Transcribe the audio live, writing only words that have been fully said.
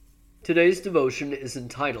Today's devotion is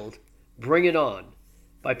entitled Bring It On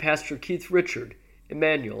by Pastor Keith Richard,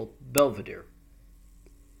 Emmanuel, Belvedere.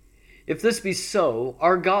 If this be so,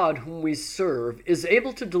 our God whom we serve is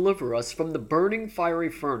able to deliver us from the burning fiery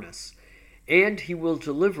furnace, and he will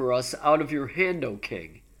deliver us out of your hand, O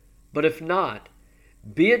king. But if not,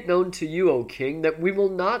 be it known to you, O king, that we will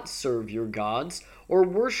not serve your gods or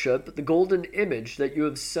worship the golden image that you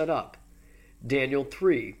have set up. Daniel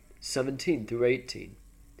 3:17-18.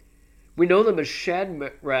 We know them as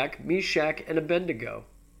Shadrach, Meshach, and Abednego.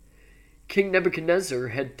 King Nebuchadnezzar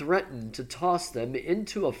had threatened to toss them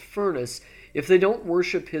into a furnace if they don't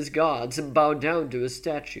worship his gods and bow down to his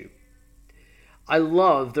statue. I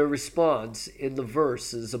love their response in the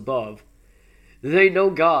verses above. They know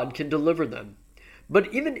God can deliver them,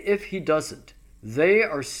 but even if he doesn't, they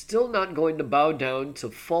are still not going to bow down to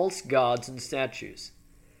false gods and statues.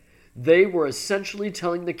 They were essentially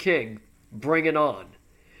telling the king, bring it on,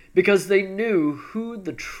 because they knew who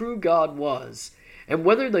the true God was, and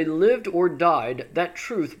whether they lived or died, that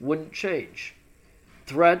truth wouldn't change.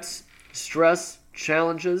 Threats, stress,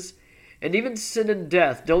 challenges, and even sin and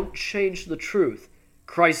death don't change the truth.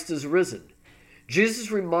 Christ is risen.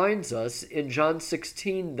 Jesus reminds us in John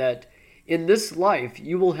 16 that in this life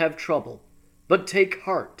you will have trouble, but take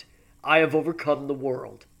heart, I have overcome the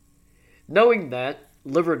world. Knowing that,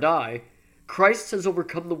 live or die, Christ has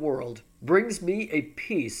overcome the world, brings me a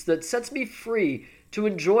peace that sets me free to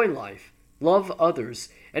enjoy life, love others,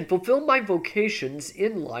 and fulfill my vocations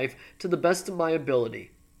in life to the best of my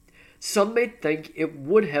ability. Some may think it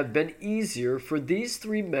would have been easier for these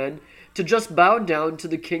three men to just bow down to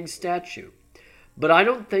the king's statue, but I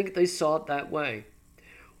don't think they saw it that way.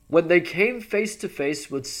 When they came face to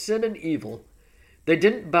face with sin and evil, they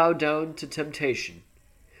didn't bow down to temptation.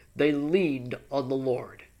 They leaned on the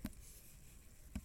Lord.